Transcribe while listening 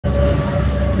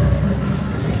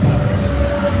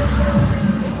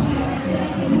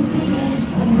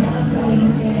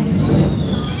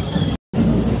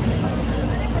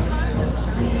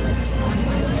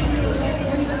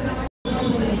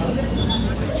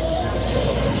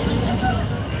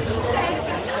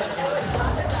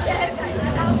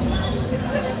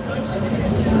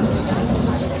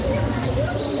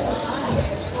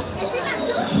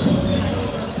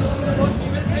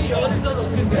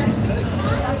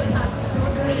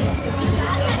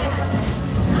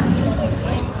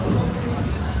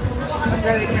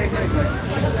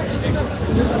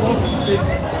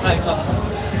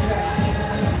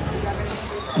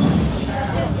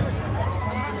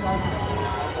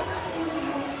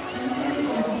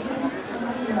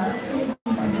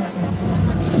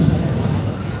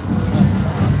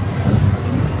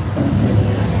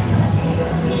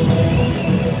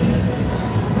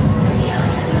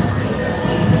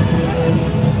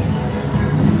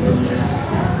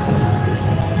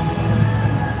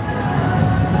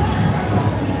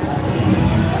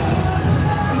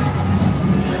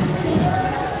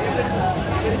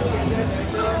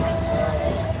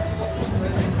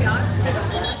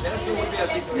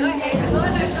Bachogge.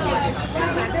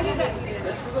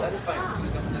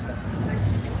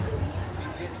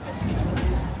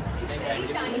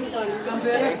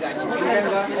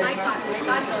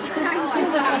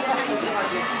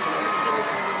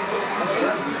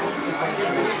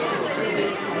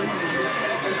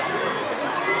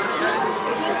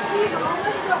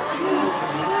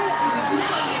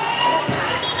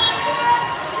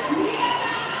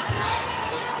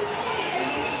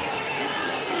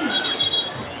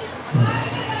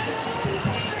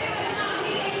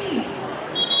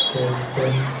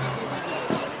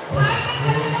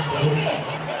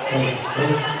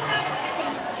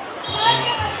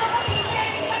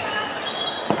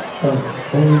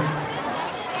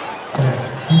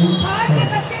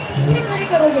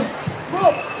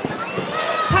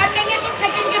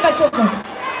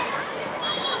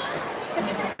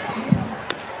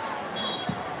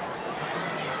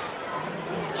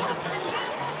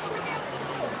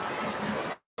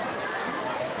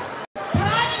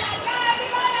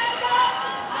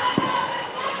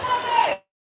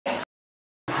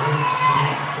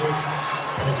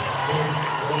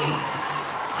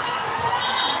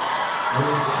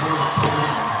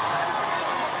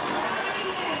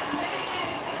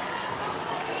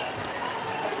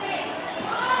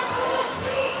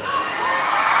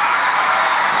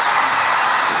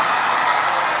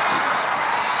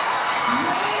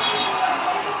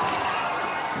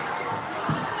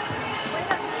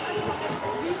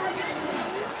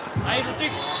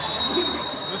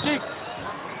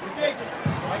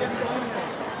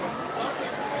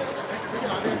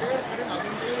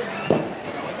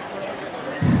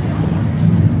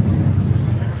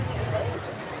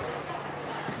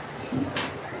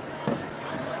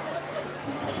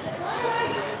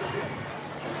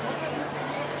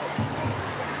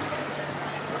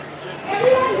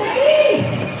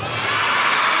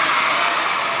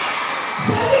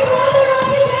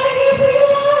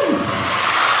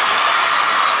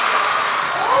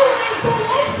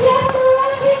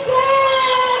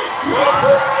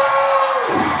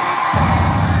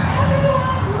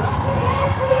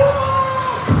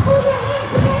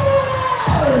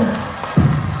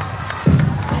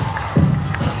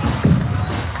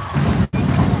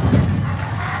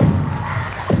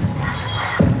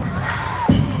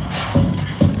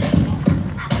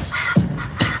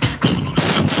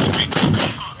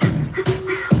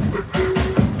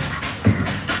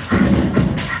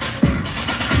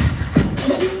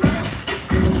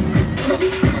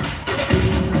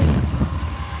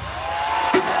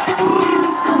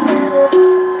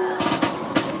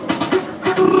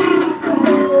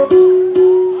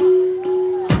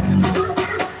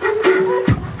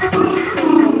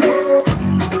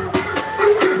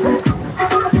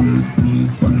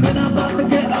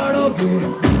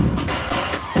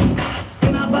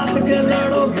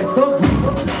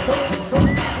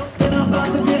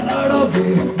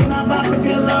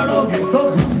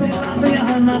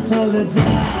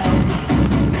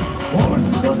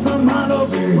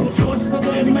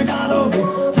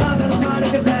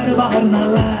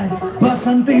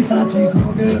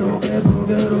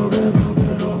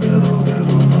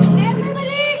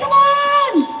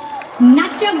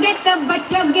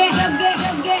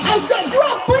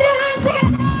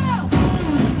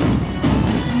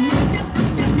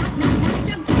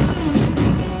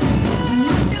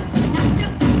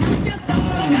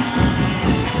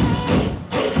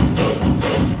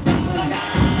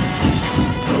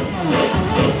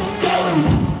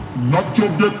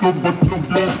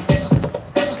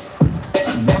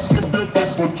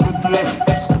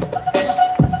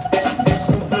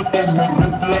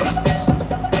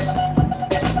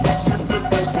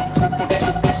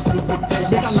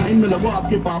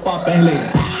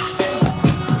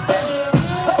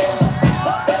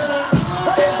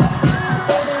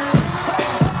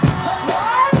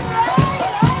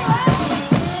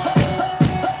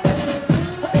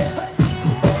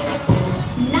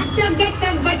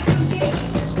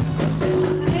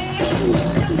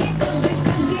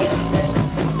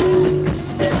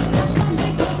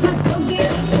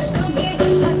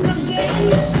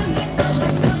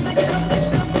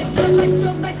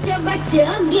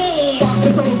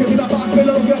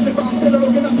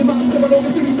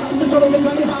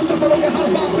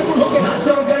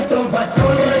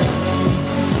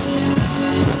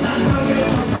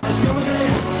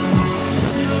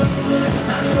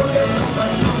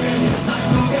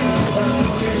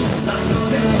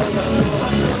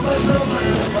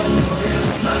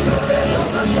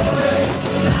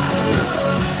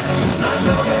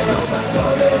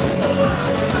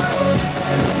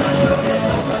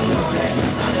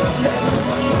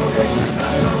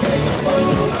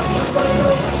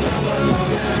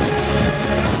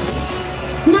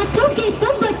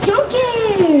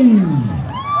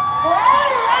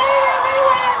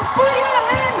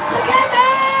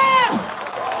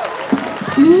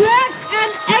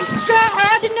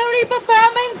 every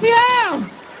performance here.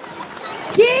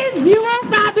 Kids, you are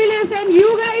fabulous and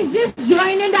you guys just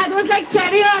joined in. That was like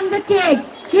cherry on the cake.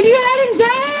 Did you all enjoy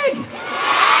it?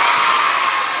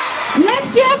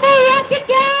 Let's cheer for Rocket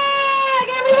Gang!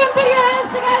 Everyone put your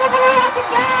hands together for Rocket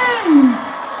Gang!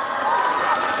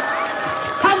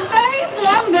 A very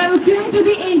warm welcome to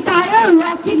the entire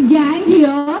Rocket Gang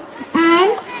here.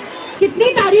 And kitni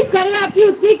तारीफ करें आपकी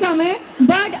उतनी कम है.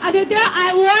 But Aditya,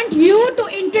 I want you to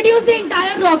introduce the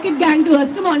entire Rocket Gang to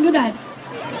us. Come on, do that.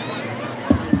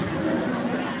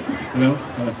 Hello.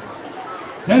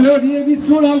 Hello, DAV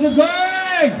School. How's it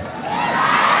going?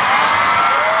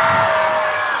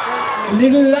 A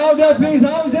little louder, please.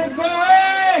 How's it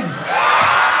going?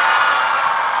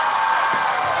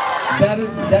 That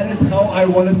is how I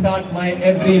want to start my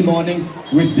every morning,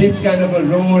 with this kind of a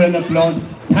roar and applause.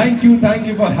 Thank you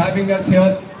for having us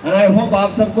here. And I hope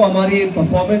आप सबको हमारी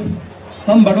performance,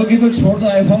 हम बड़ों की तो छोड़ दो,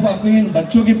 I hope आपको इन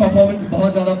बच्चों की performance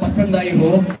बहुत ज़्यादा पसंद आई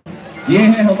हो. ये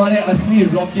है हमारे असली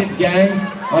रॉकेट गैंग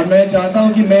और मैं चाहता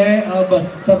हूँ कि मैं अब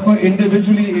सबको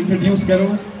इंडिविजुअली इंट्रोड्यूस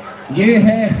करूँ. ये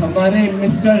है हमारे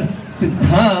मिस्टर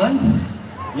सिद्धांत,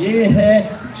 ये है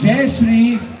Jayashree.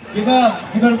 Give a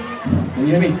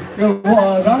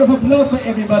round of applause for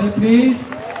everybody, please.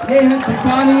 ये है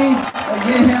Tiffany और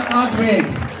ये है Adric.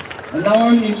 And now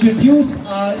I'll introduce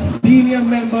our senior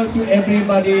members to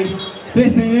everybody.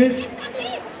 This is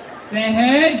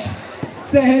Sahaj.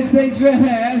 Shake your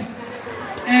hand.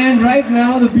 And right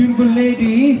now the beautiful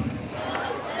lady.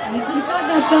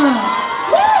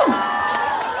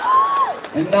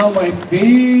 And now my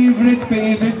favorite.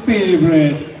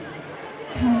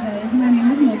 Hi guys, my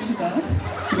name is Mokshita.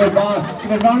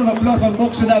 Give a round of applause for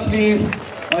Mokshita, please.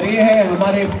 और ये है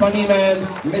हमारे funny man,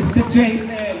 Mr.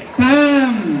 Jason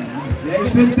Tam.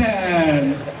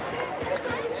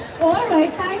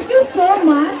 Alright, thank you so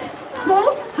much. So,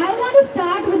 I want to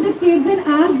start with the kids and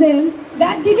ask them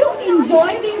that did you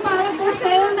enjoy being part of this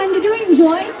film and did you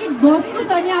enjoy कि Bosco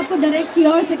sir ने आपको direct किया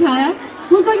और सिखाया?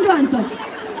 Who's going to answer?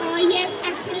 Yes,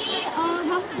 actually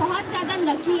हम बहुत ज़्यादा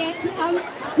lucky है कि हम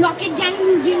Rocket Gang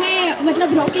movie में मतलब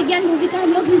Rocket Gang movie का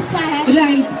हम लोग हिस्सा है.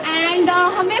 Right. And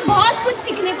हमें बहुत कुछ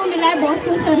सीखने को मिला है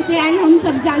Bosco sir से and हम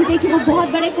सब जानते हैं कि वो बहुत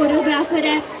बड़े कोरियोग्राफर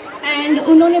है and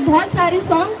उन्होंने बहुत सारे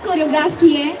songs कोरियोग्राफ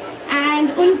किए हैं. एंड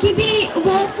उनकी भी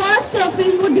वो फर्स्ट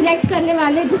फिल्म वो डायरेक्ट करने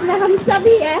वाले जिसमें हम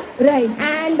सभी हैं. राइट.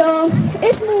 एंड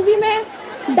इस मूवी में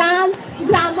डांस,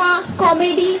 ड्रामा,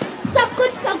 कॉमेडी सब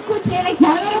कुछ है. लाइक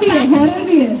हॉरर भी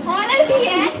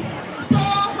है. तो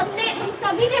हम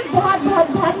सभी ने बहुत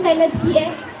मेहनत की है.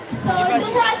 सो to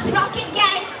watch rocket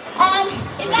gang on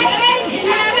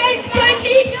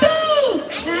 11/11/22.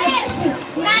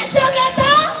 नाचोगे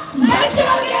तो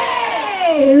बचोगे.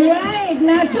 Right,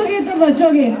 नाचोगे तो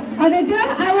बचोगे. Aditya,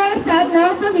 I want to start now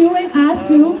from you and ask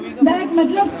you that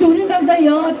मतलब student of the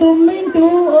year तुम मिंटू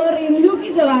और इंदु की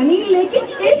जवानी, लेकिन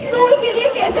इस रोल के लिए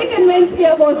कैसे कन्विंस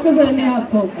किया बॉस्को सर ने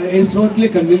आपको? इस रोल के लिए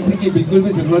कन्विंसिंग की बिल्कुल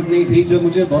भी जरूरत नहीं थी. जब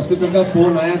मुझे बॉस्को सर का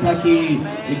फोन आया था कि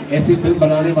एक ऐसी फिल्म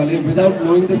बनाने वाले, विदाउट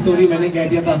नोइंग द स्टोरी मैंने कह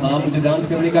दिया था हाँ मुझे डांस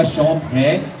करने का शौक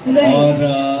है. और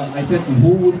I said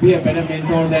who would be a better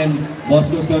mentor than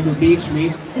Bosco sir to teach me.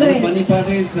 And the funny part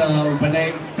is when I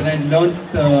learned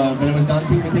when I was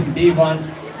dancing with him day one,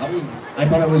 I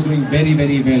thought I was doing very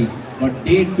well. But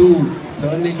day two,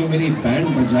 sir ने जो मेरी band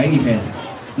बजाई है,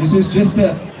 this is just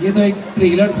ये तो एक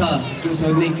trailer था जो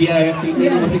सर ने किया है. फिल्म में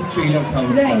बस एक ट्रेलर था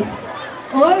उसका.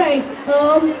 Alright,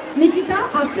 Nikita,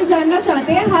 आपसे जानना चाहते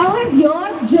हैं how has your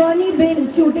journey been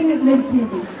shooting in this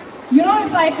movie? You know,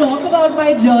 if I talk about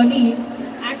my journey,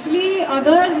 actually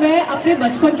अगर मैं अपने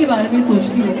बचपन के बारे में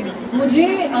सोचती हूँ, मुझे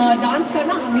डांस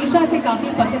करना हमेशा से काफ़ी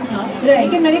पसंद था.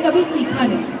 लेकिन मैंने कभी सीखा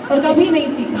नहीं और कभी नहीं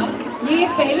सीखा. ये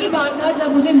पहली बार था जब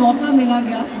मुझे मौका मिला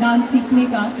गया डांस सीखने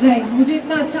का. मुझे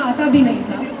इतना अच्छा आता भी नहीं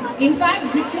था. इनफैक्ट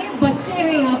जितने बच्चे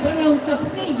हैं यहाँ पर, मैं उन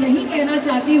सबसे यही कहना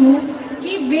चाहती हूँ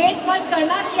कि वेट मत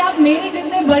करना कि आप मेरे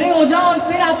जितने बड़े हो जाओ और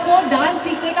फिर आपको डांस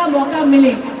सीखने का मौका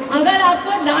मिले. अगर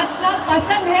आपको नाचना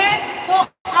पसंद है तो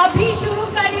अभी शुरू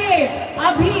करिए.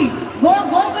 अभी गो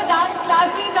फॉर डांस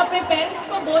क्लासेस. अपने पेरेंट्स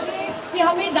को बोलिए कि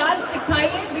हमें डांस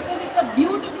सिखाइए, because it's a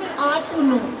beautiful art to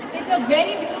know. It's a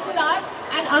very beautiful art.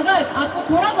 And अगर आपको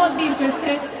थोड़ा बहुत भी इंटरेस्ट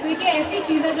है तो ये ऐसी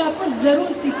चीज़ है जो आपको ज़रूर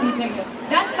सीखनी चाहिए.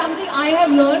 That's something I have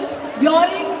learn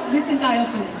during this entire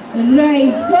film.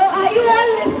 Right. So are you all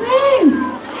listening?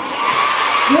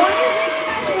 What is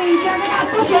Nikita saying? कि अगर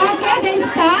आपको शौक है then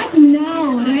start now,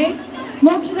 right?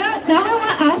 Mokshita, now I want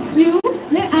to ask you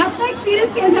that आपका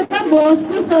experience कैसा था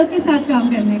Bosco sir के साथ काम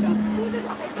करने का?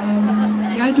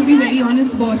 यार to be very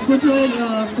honest, Bosco sir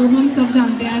को हम सब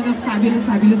जानते हैं as a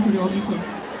fabulous choreographer.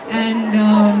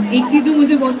 And एक चीज़ जो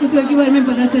मुझे बॉस्को सर के बारे में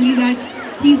पता चली that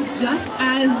he's just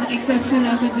as exceptional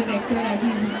as a director as he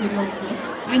is his choreographer,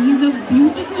 and he's a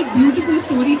beautiful, beautiful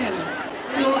storyteller.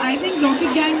 So I think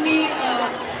Rocket Gang में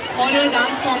horror,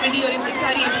 dance, comedy और इतनी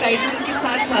सारी एक्साइटमेंट के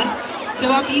साथ साथ जब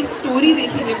आप ये स्टोरी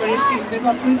देखेंगे बड़े स्क्रीन पे तो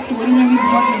आपको इस स्टोरी में भी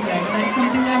बहुत मजा आएगा. That's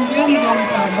something that I'm really really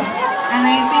proud of, and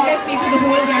I think I speak to the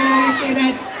whole gang when I say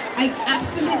that I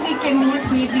absolutely cannot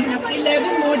wait. We have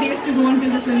 11 more days to go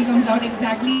until the film comes out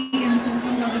exactly, and the film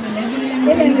comes out on 11.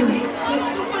 So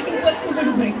super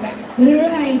duper excited.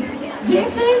 Right.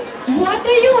 Jason, what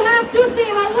do you have to say?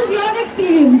 How was your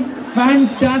experience?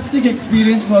 Fantastic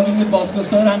experience working with Bosco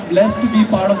sir. I'm blessed to be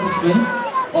part of this film.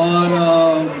 और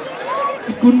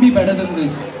it couldn't be better than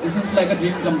this. This is like a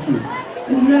dream come true.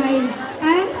 Right.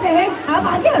 And Sahaj, आप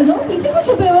आगे आ जाओ. पीछे को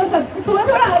छुपे हो सब.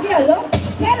 थोड़ा आगे आ जाओ.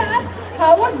 Tell us,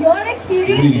 how was your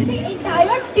experience with the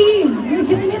entire team? ये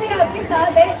जितने भी आपके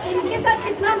साथ हैं, इनके साथ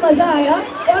कितना मजा आया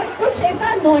और कुछ ऐसा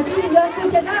naughty या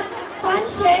कुछ ऐसा फन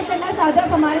शेयर करना चाहते हो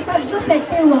हमारे साथ जो सेट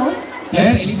पे हुआ हो?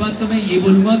 सर पहली बात तो मैं ये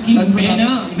बोलूँगा कि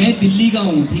मैं दिल्ली का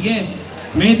हूँ, ठीक है.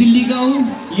 मैं दिल्ली का हूँ,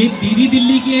 ये दीदी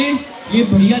दिल्ली के हैं, ये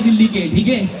भैया दिल्ली के हैं, ठीक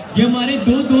है. ये हमारे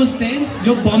दो दोस्त हैं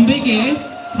जो बॉम्बे के हैं.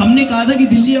 हमने कहा था कि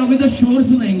दिल्ली आओगे तो शोर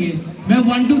सुनाएंगे. मैं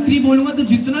 1 2 3 बोलूंगा तो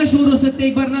जितना शोर हो सकता है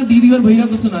एक बार ना दीदी और भैया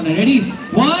को सुनाना है. रेडी?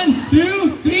 1 2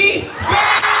 3.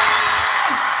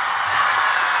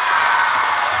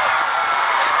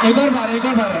 एक और बार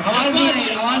आवाज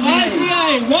नहीं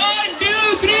आई. 1 2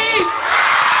 3.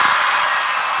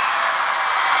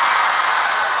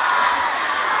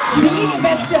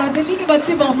 दिल्ली के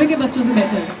बच्चे बॉम्बे के बच्चों से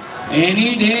बेहतर है. Any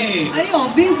day. अरे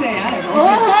ऑब्वियस है यार.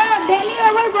 ओहो, Delhi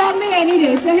over Bombay any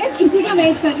day. सहज इसी का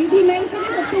वेट कर रही थी मैं,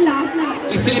 इसलिए सबसे लास्ट में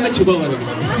आपसे. इसलिए मैं छुपा हुआ था.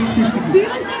 We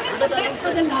were saving the best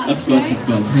for the last. Of course.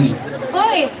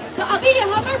 ओए, तो अभी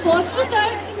यहाँ पर बॉस्को सर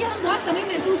ये हम बहुत कमी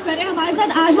महसूस कर रहे हैं. हमारे साथ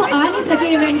आज वो आ नहीं सके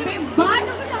इवेंट पे, बट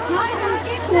हम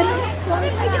उनके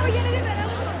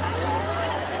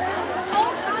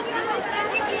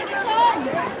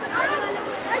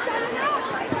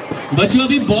बच्चों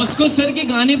अभी बॉस्को सर के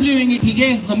गाने प्ले होंगे, ठीक है.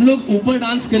 हम लोग ऊपर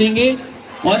डांस करेंगे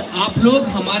और आप लोग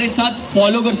हमारे साथ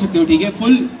फॉलो कर सकते हो, ठीक है,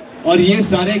 फुल. और ये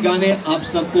सारे गाने आप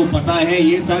सबको पता है,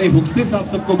 ये सारे हुक्सिप्स आप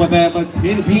सबको पता है, पर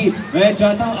फिर भी मैं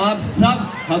चाहता हूँ आप सब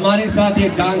हमारे साथ ये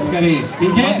डांस करें,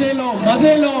 ठीक है.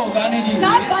 मजे लो गाने की.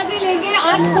 सब मजे लेंगे.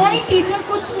 आज कोई टीचर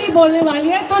कुछ नहीं बोलने वाली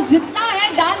है, तो जितना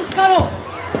है डांस करो.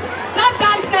 सब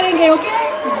डांस करेंगे. Okay?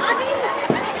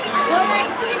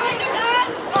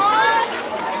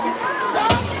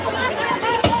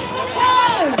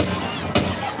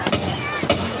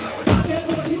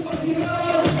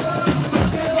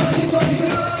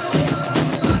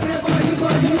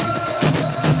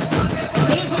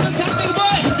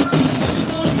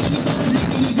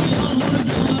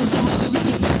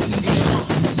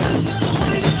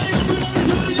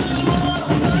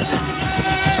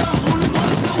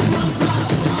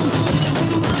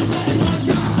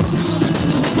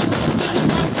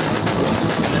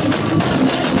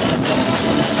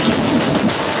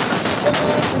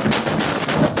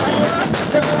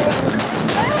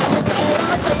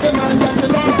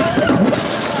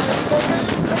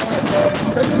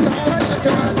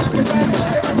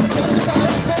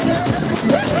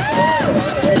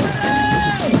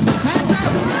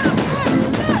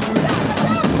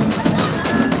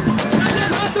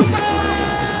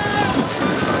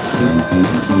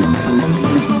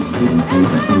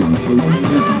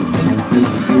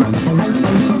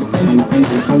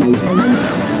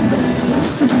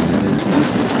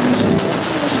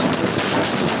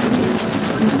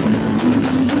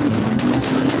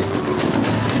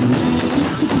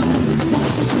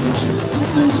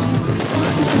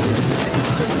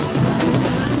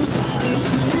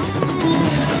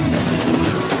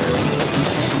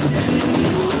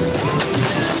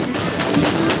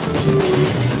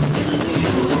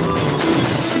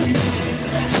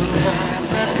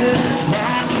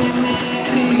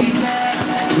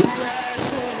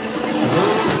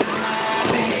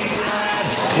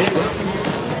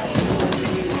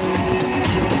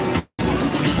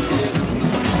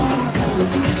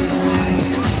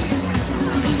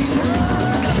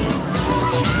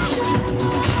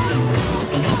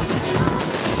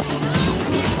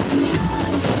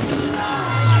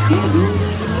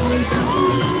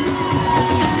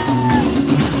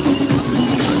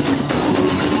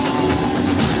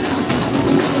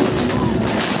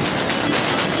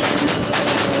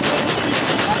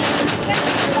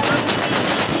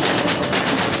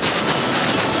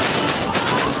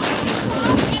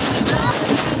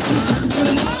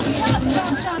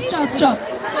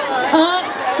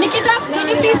 Nikita, can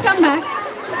you please come back?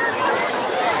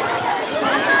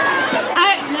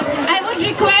 I would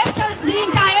request the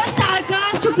entire star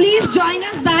cast to please join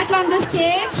us back on the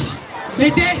stage.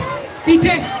 बेटे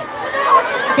पीछे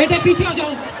हो जाओ,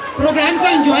 प्रोग्राम को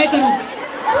एंजॉय करो,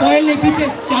 स्पॉइल नहीं, पीछे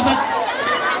शाबाश,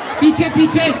 पीछे.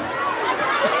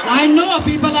 I know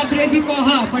people are crazy for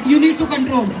her, but you need to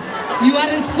control. You are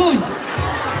in school,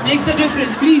 makes the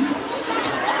difference, please.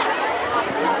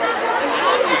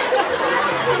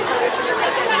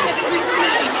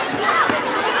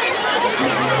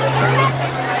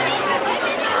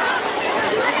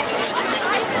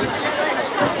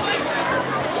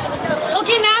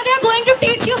 Okay, now they are going to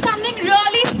teach you something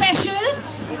really special.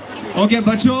 Okay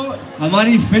बच्चों,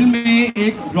 हमारी film में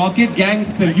एक rocket gang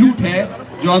salute है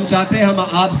जो हम चाहते हैं हम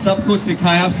आप सबको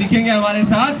सिखाएं. आप सीखेंगे हमारे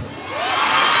साथ?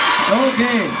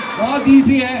 ओके, बहुत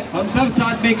इजी है, हम सब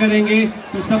साथ में करेंगे.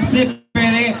 तो सबसे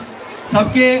पहले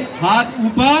सबके हाथ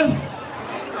ऊपर,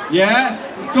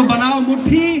 इसको बनाओ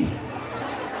मुट्ठी.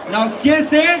 नाउ किस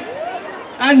it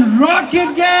and rocket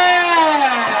gang.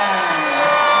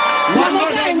 One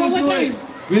more time.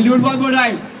 We'll do it one more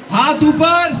time. हाथ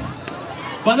ऊपर,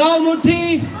 बनाओ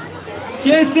मुट्ठी,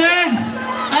 kiss it,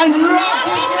 and rock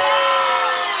it.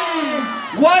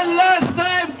 One last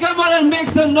time, come on and make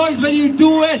some noise when you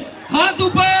do it. हाथ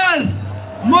ऊपर,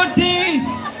 मुट्ठी,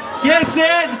 kiss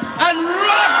it, and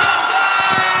rock it.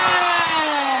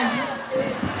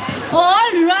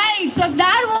 All right, so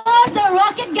that was the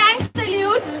Rocket Gang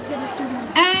salute.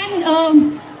 And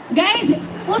guys,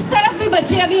 उस तरफ भी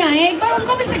बच्चे अभी आए हैं, एक बार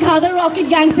उनको भी सिखा दो rocket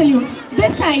gang salute.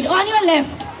 This side, on your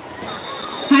left.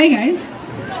 Hi guys.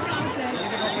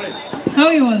 How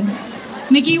are you all?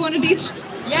 Nikki, you want to teach?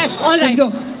 Yes, all right. Let's go.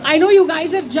 I know you guys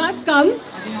have just come.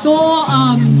 तो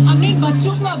हमने इन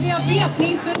बच्चों को अभी अपनी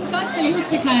film का salute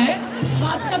सिखाया है.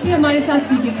 आप सब भी हमारे साथ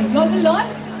सीखेंगे. You will learn?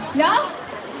 Yeah?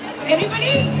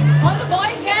 Everybody? All the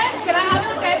boys here? Can I have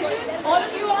your attention? All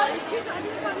of you all?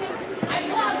 I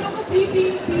know आप लोगों को please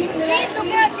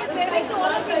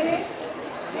all of you.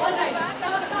 All right.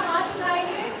 सब अपना हाथ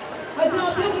उठाएंगे. अच्छा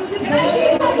आप लोग नीचे very अच्छे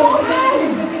लग रहे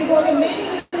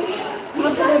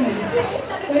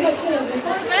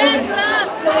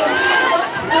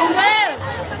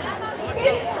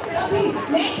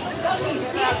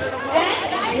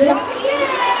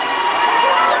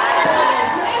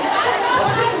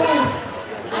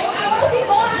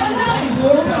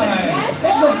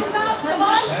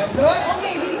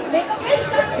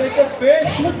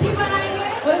हैं. मुट्ठी बनाएंगे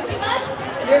और उसके बाद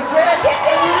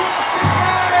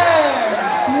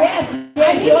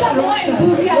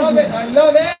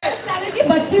के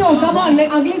बच्चे हो, कम ऑन.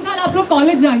 अगले साल आप लोग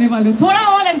कॉलेज जाने वाले हो, थोड़ा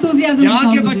और एंथुसियाज्म.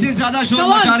 यहाँ के बच्चे ज्यादा शोर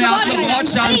मचा रहे हैं, आप लोग बहुत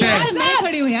शांत हैं.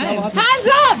 खड़ी हूँ यार. Hands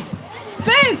up,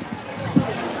 fist,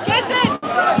 kiss it,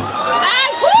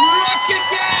 and Rocket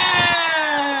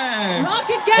Gang!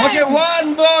 Rocket Gang. Okay, one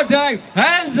more time.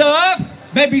 Hands up.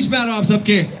 मैं बीच में आ रहा हूँ आप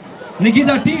सबके.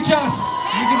 Nikita, teach us.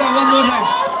 Nikita, one more time.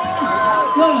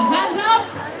 No, hands up,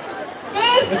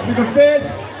 fist. Let's do the fist.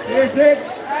 Kiss it.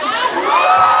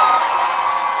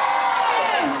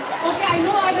 Okay, I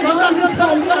know I can do this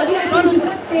song. Adi, I think you should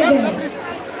just stay there.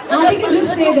 Adi can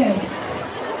just stay there.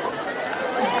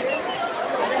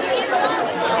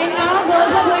 And now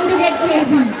girls are going to get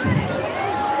crazy.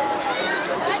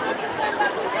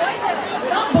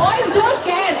 Now boys don't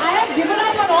care. I have given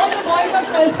up on all the boys of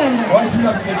 12th standard. Why should I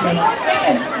be They don't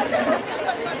care.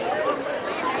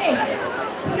 Okay.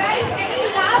 So guys, any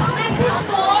last message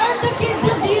for the kids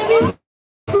of DAV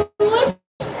school?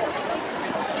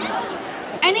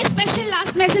 Any special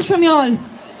last message from you all?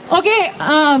 Okay,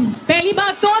 पहली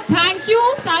बात तो thank you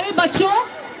सारे बच्चों.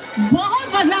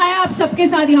 बहुत मजा आया आप सबके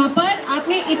साथ यहाँ पर.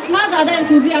 आपने इतना ज्यादा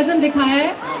एंथुसियाज्म दिखाया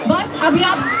है. बस अभी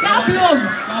आप सब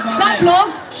लोग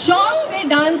शौक से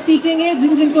डांस सीखेंगे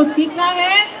जिनको सीखना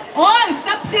है. और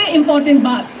सबसे इम्पोर्टेंट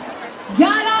बात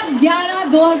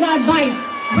 11/11/2022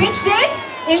 which date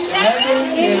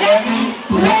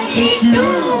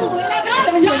 11/11/22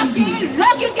 सब जाके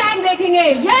रॉकेट गैंग देखेंगे.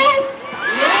 यस.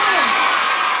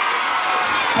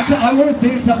 अच्छा, I want to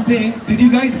say something. Did you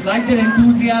guys like that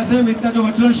enthusiasm? इतना जो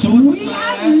बच्चों ने show We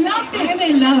have loved it. I'm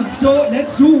in love. So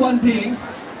let's do one thing.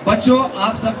 बच्चों,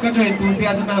 आप सबका जो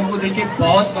enthusiasm है हमको देख के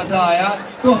बहुत मजा आया.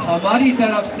 तो हमारी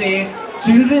तरफ से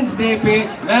चिल्ड्रंस डे पे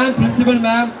मैम, प्रिंसिपल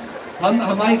मैम,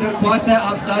 हमारी दरख्वास्त है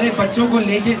आप सारे बच्चों को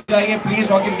लेके जाइए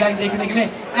प्लीज रॉकेट गैंग देखने के लिए.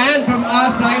 And from our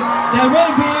side there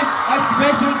will be a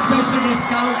special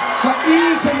discount for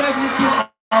each and every kid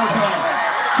out here.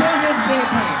 Children's day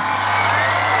पे.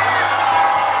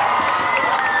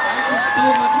 Thank you so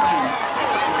much, man.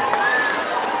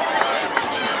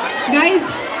 Guys,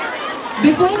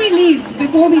 before we leave,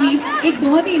 एक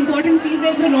बहुत ही important चीज़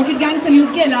है जो rocket gang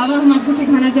salute के अलावा हम आपको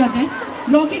सिखाना चाहते हैं.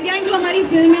 रॉकेट गैंग जो हमारी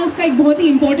फिल्म है उसका एक बहुत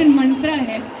ही important मंत्र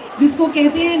है जिसको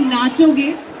कहते हैं नाचोगे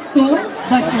तो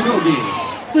बचोगे।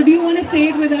 So do you want to say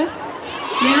it with us?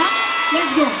 Yeah?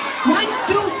 Let's go. 1,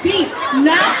 2, 3.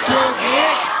 नाचोगे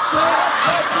तो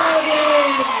बचोगे।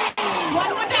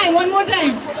 One more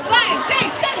time. 5, 6,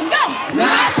 7, go.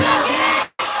 नाचोगे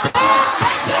तो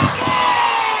बचोगे।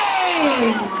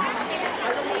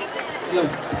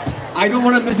 I don't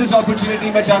want to miss this opportunity.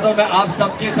 मैं चाहता हूँ मैं आप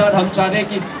सबके साथ हम चाहते हैं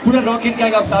कि पूरा रॉकेट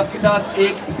गैंग आप सबके साथ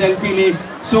एक सेल्फी ले.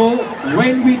 So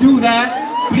when we do that,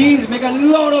 please make a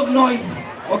lot of noise.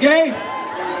 Okay?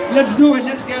 Let's do it.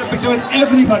 Let's get a picture with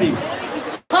everybody.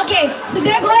 Okay, so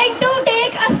they're going to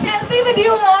take a selfie with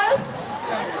you all.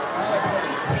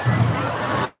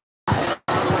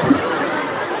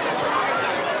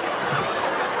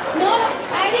 No,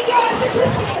 I think you all should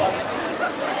just stay.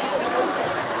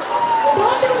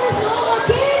 Don't do this no more,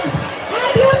 kids.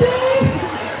 At your place.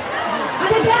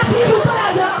 Aditya, please ऊपर आ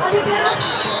जाओ. Aditya.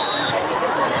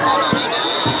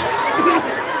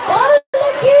 All the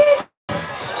kids.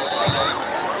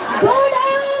 Go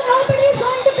down. Nobody's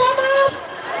going to come up.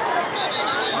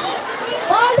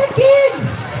 All the kids.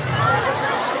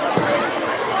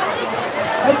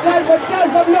 बच्चा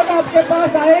सब लोग आपके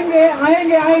पास आएंगे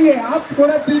आएंगे आएंगे. आप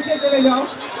थोड़ा पीछे चले जाओ.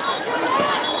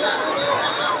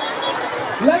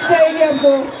 लग जाएंगे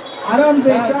हमको आराम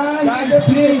से.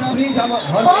 प्लीज प्लीज हम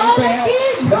हर टाइम पे हैं.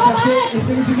 सबसे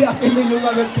इंडिविजुअली अकेले लूंगा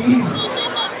अगर प्लीज.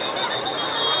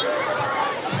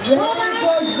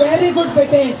 वेरी गुड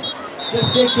बेटे.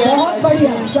 बहुत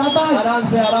बढ़िया. शाबाश. आराम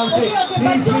से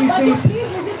please please please. Please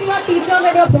listen to your teacher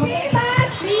when you're Stay back.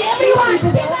 Please, everyone,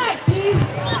 stay back, please.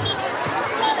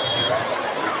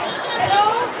 Hello.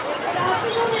 Good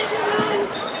afternoon, everyone.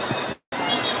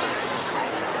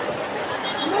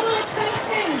 No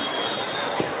excitement.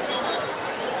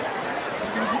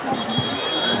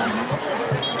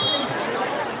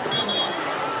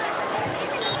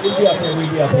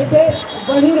 बेटे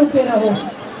वहीं रुके रहो.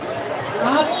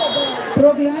 आप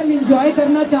प्रोग्राम एंजॉय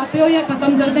करना चाहते हो या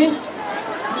खत्म कर दें?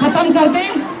 खत्म कर दें?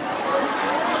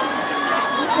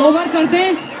 ओवर कर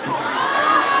दें?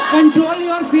 Control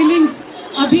your feelings.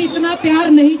 अभी इतना प्यार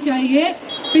नहीं चाहिए.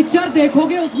 पिक्चर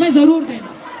देखोगे उसमें जरूर देना.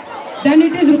 Then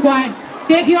it is required.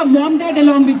 Take your mom dad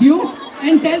along with you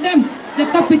and tell them जब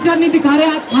तक पिक्चर नहीं दिखा रहे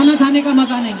आज खाना खाने का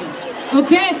मजा नहीं है.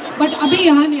 ओके? बट अभी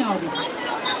यहाँ नहीं आओगे.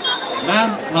 मैम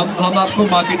हम आपको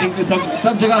मार्केटिंग के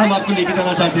सब जगह हम आपको लेके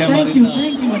जाना चाहते हैं हमारे साथ.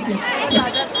 थैंक यू बच्चे.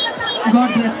 God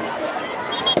bless.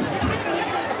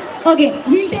 Okay,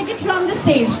 we'll take it from the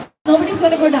stage. Nobody's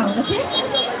going to go down, okay?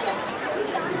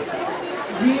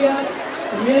 We are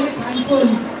really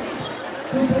thankful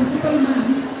to principal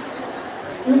ma'am.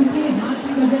 उनकी हाथ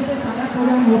की वजह से सारा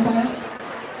प्रोग्राम हो पाया.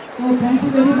 तो thank you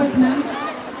very much ma'am.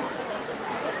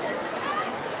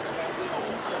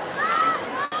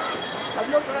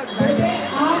 बेटे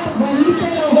आप वहीं पे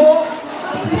रहो.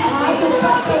 हाथ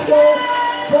ऊपर कर लो.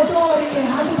 फोटो हो रही है.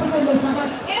 हाथ ऊपर कर लो. शाबाश.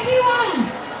 Everyone!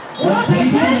 Rocket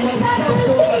Gang is at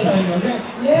selfie!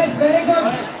 Yes, very good.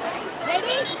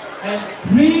 Ready? And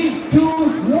 3, 2,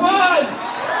 1.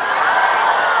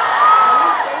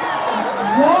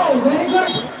 Wow, very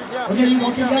good. Okay, you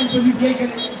walk it down so you take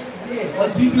it. Okay, or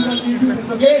 3, 2, 1, you do this,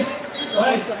 okay?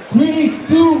 Alright, 3,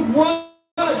 2, 1.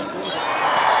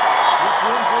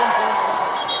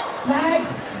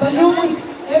 Flags, balloons,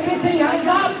 everything hands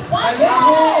up. 3,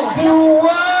 2,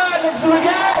 1. Let's do it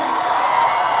again.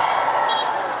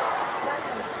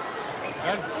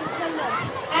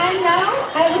 And now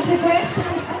I would request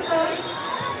Mr. Khan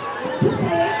to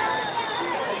say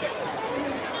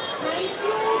thank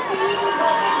you, team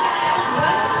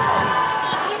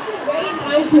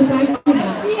Thank you.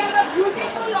 We have a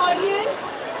beautiful audience,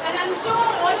 and I'm sure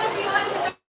all of you are in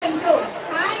the control.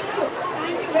 Thank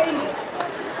you very much.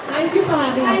 Thank you for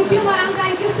having us. Thank you, ma'am.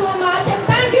 Thank you so much. And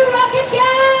thank you, Rocket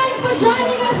Gang, for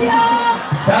joining us here.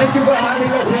 Thank you for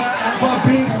having us here and for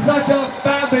being such a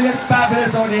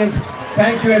fabulous audience.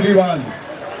 Thank you, everyone.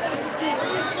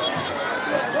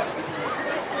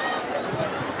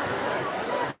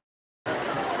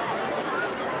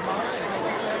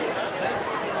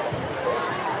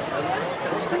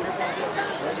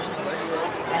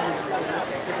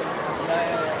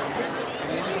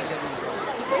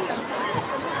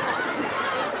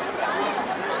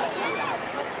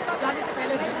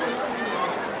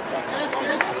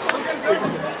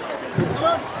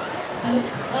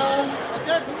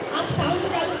 आप sound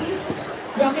बता दो please.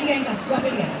 Rocket gang का.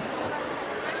 Rocket gang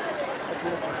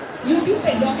YouTube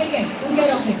पे. Rocket gang. उड़ गया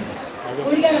rocket.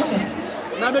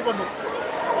 मैं कर दूं.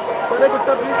 चले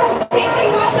गुस्सा प्लीज.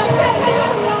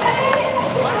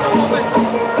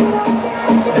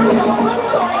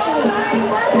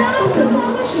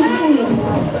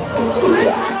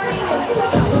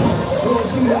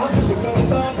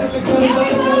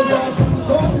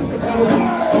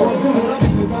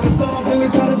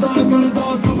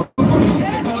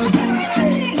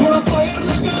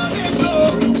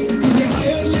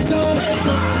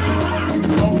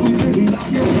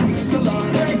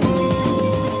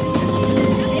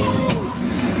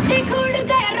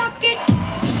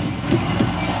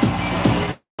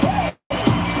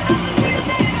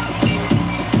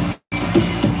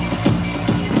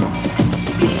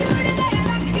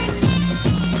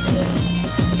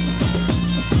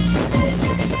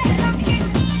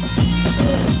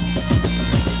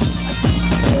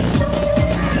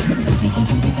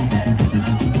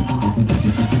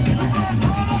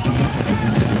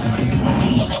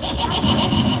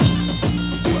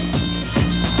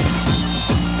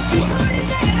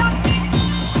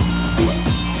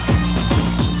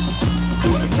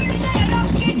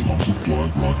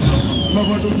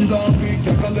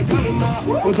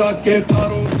 जाके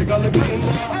तारों से गल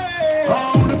करना, हाँ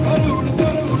उड़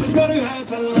कर है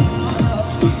चलना,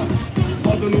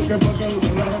 बदलू के बगल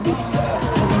रहना।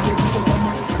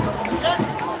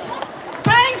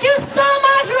 Thank you so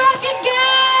much, Rocket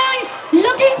Gang.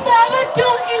 Looking forward to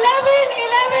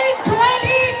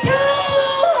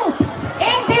 11/11/22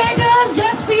 in theaters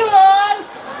just for you all.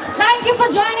 Thank you for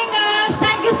joining us.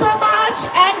 Thank you so much,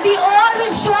 and we all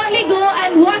will surely go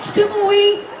and watch the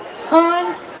movie on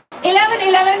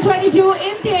 11/11/22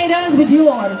 in theaters with you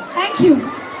all. Thank you.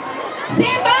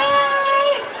 Say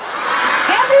bye.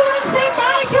 Everyone say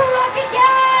bye to Rocket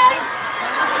Gang.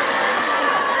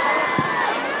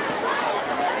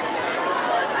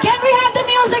 Can we have the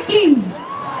music, please?